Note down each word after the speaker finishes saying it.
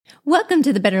Welcome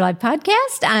to the Better Life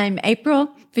Podcast. I'm April.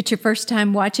 If it's your first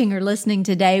time watching or listening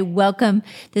today, welcome.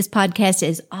 This podcast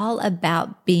is all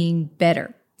about being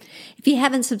better. If you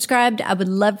haven't subscribed, I would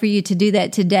love for you to do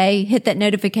that today. Hit that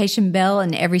notification bell,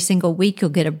 and every single week you'll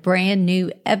get a brand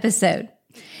new episode.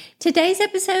 Today's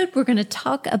episode, we're going to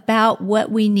talk about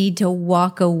what we need to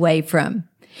walk away from.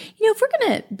 If we're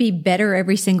going to be better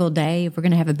every single day, if we're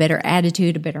going to have a better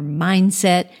attitude, a better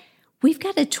mindset, we've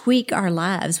got to tweak our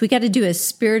lives. We got to do a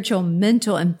spiritual,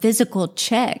 mental, and physical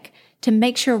check to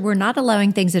make sure we're not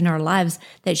allowing things in our lives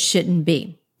that shouldn't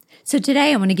be. So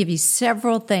today I want to give you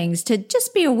several things to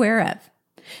just be aware of.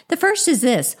 The first is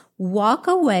this: walk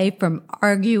away from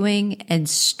arguing and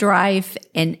strife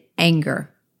and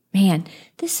anger. Man,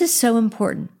 this is so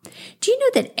important. Do you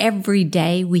know that every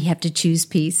day we have to choose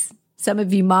peace? Some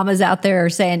of you mamas out there are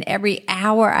saying every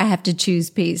hour I have to choose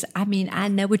peace. I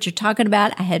know what you're talking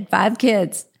about. I had 5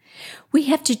 kids. We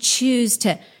have to choose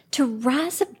to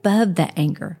rise above the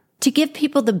anger, to give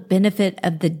people the benefit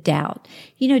of the doubt.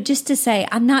 Just to say,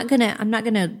 I'm not going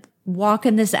to walk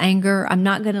in this anger. I'm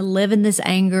not going to live in this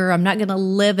anger. I'm not going to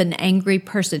live an angry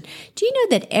person. Do you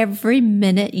know that every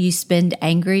minute you spend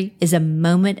angry is a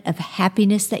moment of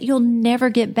happiness that you'll never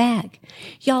get back?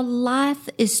 Y'all, life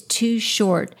is too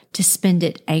short to spend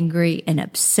it angry and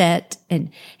upset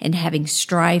and having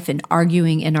strife and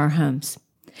arguing in our homes.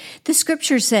 The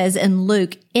scripture says in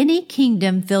Luke, any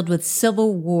kingdom filled with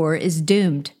civil war is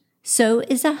doomed. So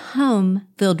is a home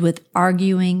filled with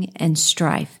arguing and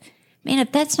strife. Man,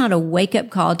 if that's not a wake-up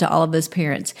call to all of us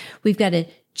parents, we've got to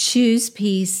choose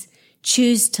peace,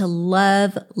 choose to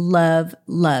love, love,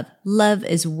 love. Love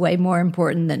is way more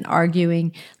important than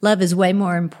arguing. Love is way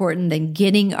more important than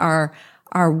getting our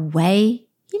way.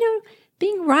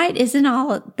 Being right isn't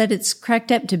all that it's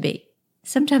cracked up to be.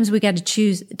 Sometimes we got to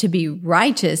choose to be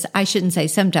righteous. I shouldn't say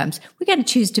sometimes. We got to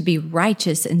choose to be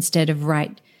righteous instead of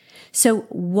right. So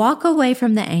walk away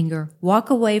from the anger, walk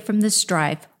away from the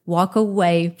strife, walk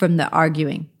away from the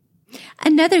arguing.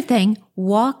 Another thing,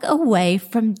 walk away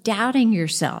from doubting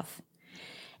yourself.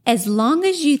 As long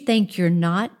as you think you're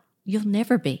not, you'll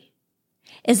never be.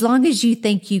 As long as you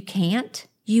think you can't,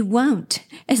 you won't.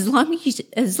 As long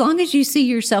as you see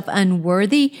yourself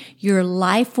unworthy, your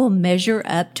life will measure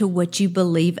up to what you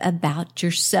believe about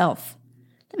yourself.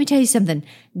 Let me tell you something.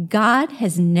 God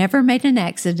has never made an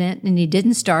accident, and He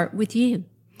didn't start with you.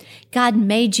 God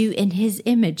made you in His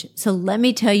image. So let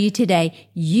me tell you today,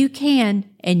 you can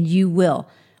and you will.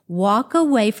 Walk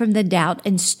away from the doubt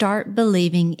and start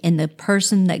believing in the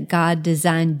person that God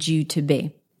designed you to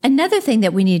be. Another thing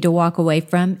that we need to walk away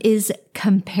from is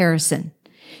comparison.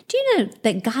 Do you know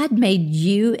that God made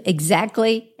you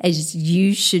exactly as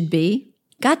you should be?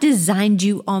 God designed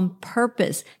you on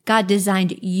purpose. God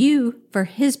designed you for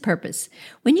His purpose.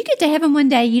 When you get to heaven one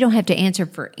day, you don't have to answer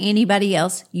for anybody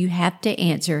else. You have to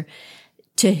answer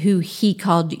to who He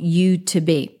called you to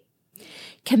be.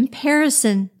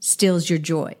 Comparison steals your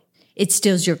joy. It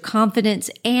steals your confidence,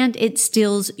 and it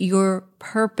steals your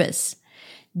purpose.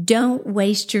 Don't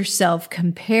waste yourself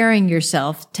comparing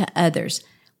yourself to others.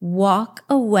 Walk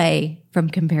away from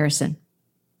comparison.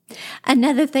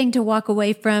 Another thing to walk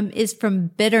away from is from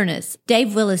bitterness.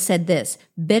 Dave Willis said this: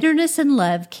 bitterness and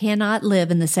love cannot live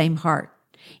in the same heart.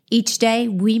 Each day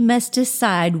we must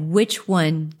decide which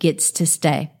one gets to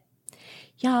stay.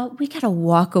 Y'all, we got to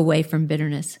walk away from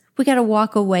bitterness. We got to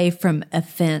walk away from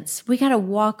offense. We got to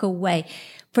walk away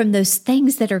from those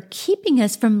things that are keeping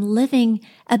us from living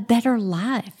a better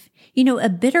life. A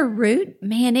bitter root,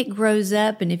 man, it grows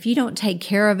up, and if you don't take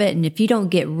care of it and if you don't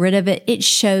get rid of it, it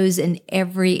shows in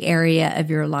every area of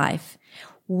your life.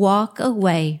 Walk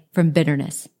away from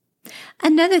bitterness.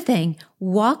 Another thing,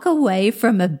 walk away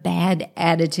from a bad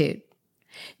attitude.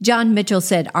 John Mitchell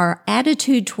said, our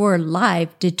attitude toward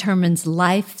life determines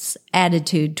life's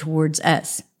attitude towards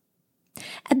us.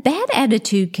 A bad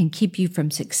attitude can keep you from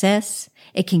success.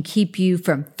 It can keep you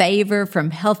from favor,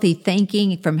 from healthy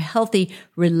thinking, from healthy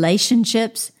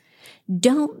relationships.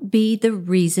 Don't be the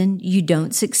reason you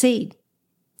don't succeed.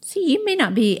 See, you may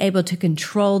not be able to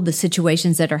control the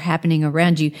situations that are happening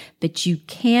around you, but you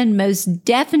can most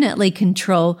definitely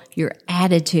control your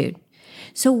attitude.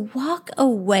 So walk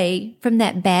away from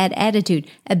that bad attitude.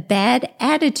 A bad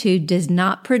attitude does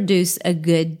not produce a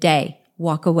good day.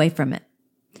 Walk away from it.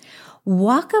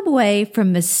 Walk away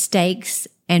from mistakes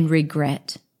and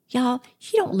regret. Y'all,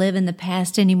 you don't live in the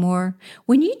past anymore.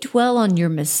 When you dwell on your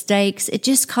mistakes, it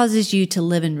just causes you to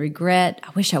live in regret.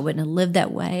 I wish I wouldn't have lived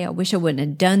that way. I wish I wouldn't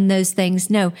have done those things.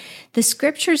 No, the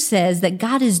scripture says that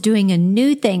God is doing a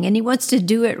new thing and He wants to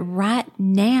do it right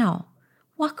now.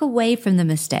 Walk away from the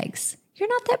mistakes. You're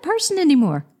not that person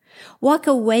anymore. Walk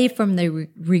away from the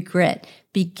regret.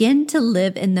 Begin to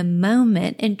live in the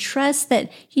moment and trust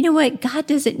that, you know what, God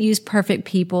doesn't use perfect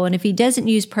people. And if He doesn't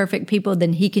use perfect people,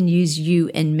 then He can use you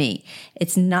and me.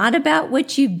 It's not about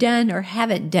what you've done or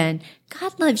haven't done.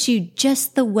 God loves you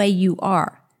just the way you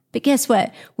are. But guess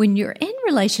what? When you're in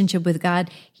relationship with God,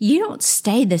 you don't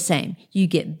stay the same. You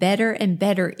get better and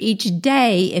better each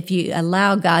day if you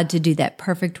allow God to do that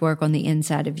perfect work on the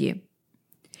inside of you.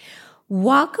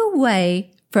 Walk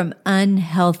away from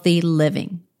unhealthy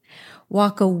living.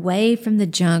 Walk away from the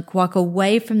junk. Walk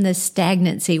away from the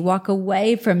stagnancy. Walk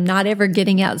away from not ever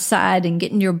getting outside and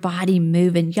getting your body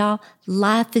moving. Y'all,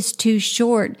 life is too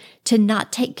short to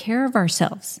not take care of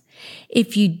ourselves.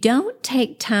 If you don't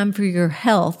take time for your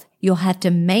health, you'll have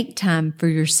to make time for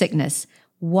your sickness.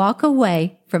 Walk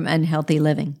away from unhealthy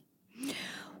living.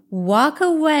 Walk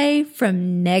away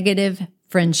from negative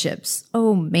friendships.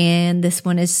 Oh man, this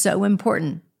one is so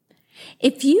important.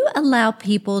 If you allow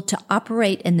people to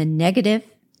operate in the negative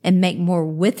and make more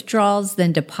withdrawals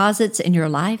than deposits in your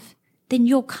life, then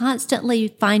you'll constantly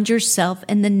find yourself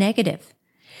in the negative.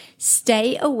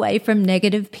 Stay away from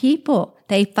negative people.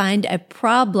 They find a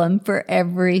problem for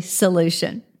every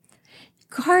solution.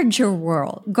 Guard your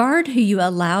world. Guard who you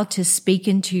allow to speak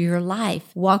into your life.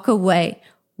 Walk away.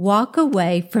 Walk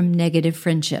away from negative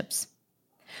friendships.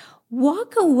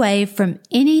 Walk away from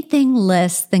anything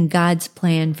less than God's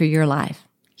plan for your life.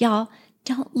 Y'all,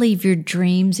 don't leave your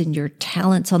dreams and your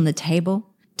talents on the table.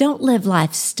 Don't live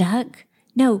life stuck.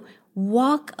 No,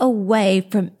 walk away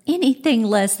from anything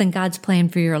less than God's plan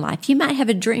for your life. You might have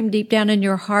a dream deep down in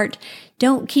your heart.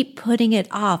 Don't keep putting it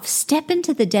off. Step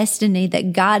into the destiny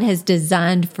that God has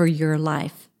designed for your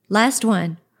life. Last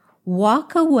one,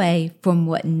 walk away from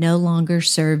what no longer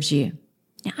serves you.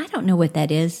 Now, I don't know what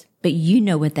that is, but you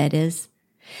know what that is.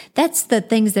 That's the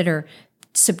things that are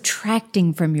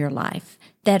subtracting from your life,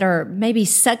 that are maybe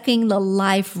sucking the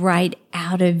life right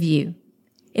out of you.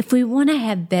 If we want to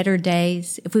have better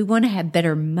days, if we want to have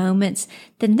better moments,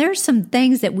 then there's some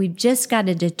things that we've just got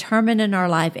to determine in our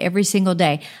life every single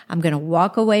day. I'm going to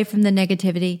walk away from the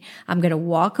negativity. I'm going to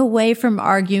walk away from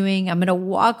arguing. I'm going to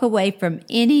walk away from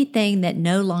anything that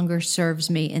no longer serves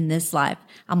me in this life.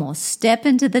 I'm going to step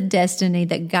into the destiny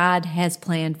that God has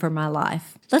planned for my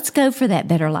life. Let's go for that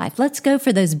better life. Let's go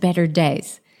for those better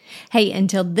days. Hey,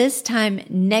 until this time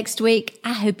next week,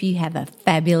 I hope you have a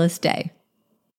fabulous day.